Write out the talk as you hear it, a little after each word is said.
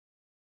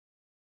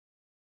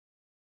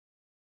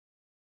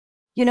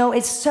You know,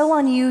 it's so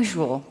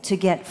unusual to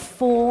get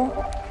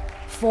 4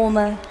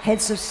 former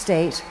heads of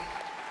state,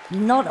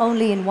 not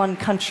only in one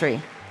country,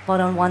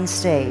 but on one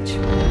stage.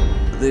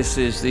 This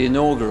is the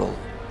inaugural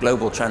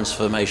Global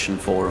Transformation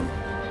Forum.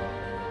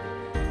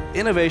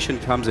 Innovation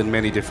comes in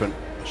many different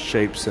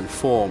shapes and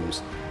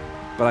forms,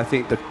 but I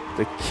think the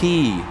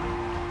key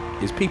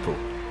is people.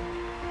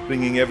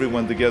 Bringing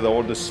everyone together,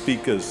 all the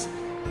speakers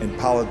and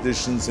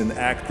politicians and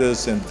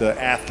actors and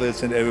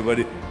athletes and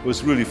everybody,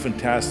 was really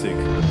fantastic.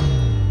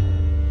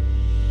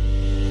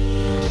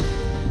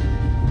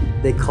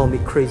 They call me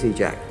Crazy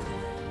Jack.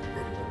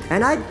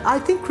 And I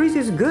think crazy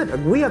is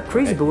good. We are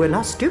crazy, but we're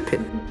not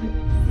stupid.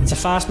 It's a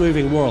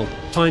fast-moving world.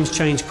 Times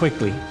change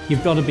quickly.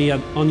 You've got to be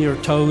on your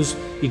toes.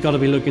 You've got to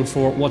be looking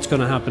for what's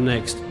going to happen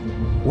next.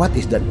 What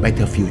is that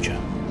better future?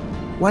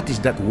 What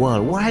is that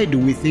world? Why do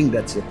we think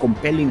that's a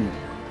compelling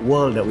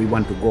world that we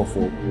want to go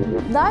for?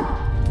 That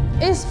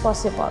is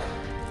possible.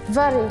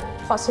 Very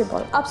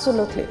possible.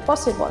 Absolutely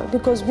possible,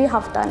 because we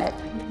have done it.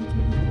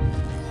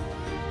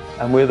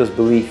 And where there's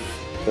belief,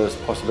 there's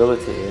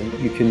possibility, and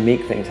you can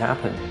make things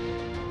happen.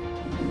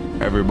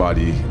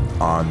 Everybody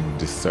on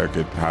this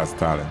circuit has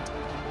talent.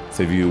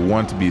 So if you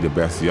want to be the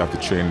best, you have to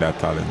train that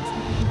talent.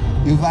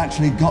 You've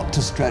actually got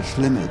to stretch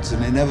limits,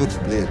 and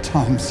inevitably at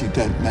times you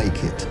don't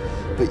make it.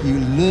 But you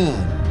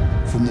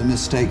learn from the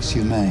mistakes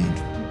you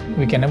made.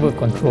 We can never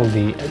control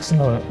the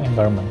external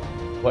environment.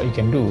 What you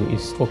can do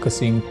is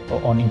focusing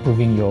on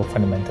improving your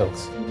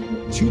fundamentals.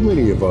 Too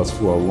many of us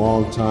for a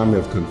long time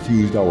have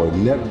confused our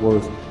net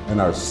worth and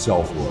our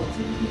self-worth.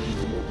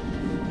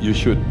 You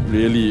should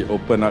really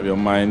open up your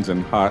minds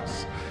and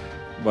hearts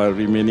by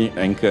remaining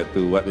anchored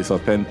to what is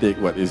authentic,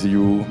 what is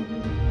you.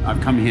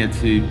 I've come here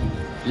to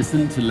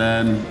listen, to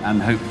learn,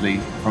 and hopefully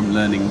from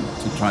learning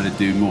to try to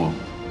do more.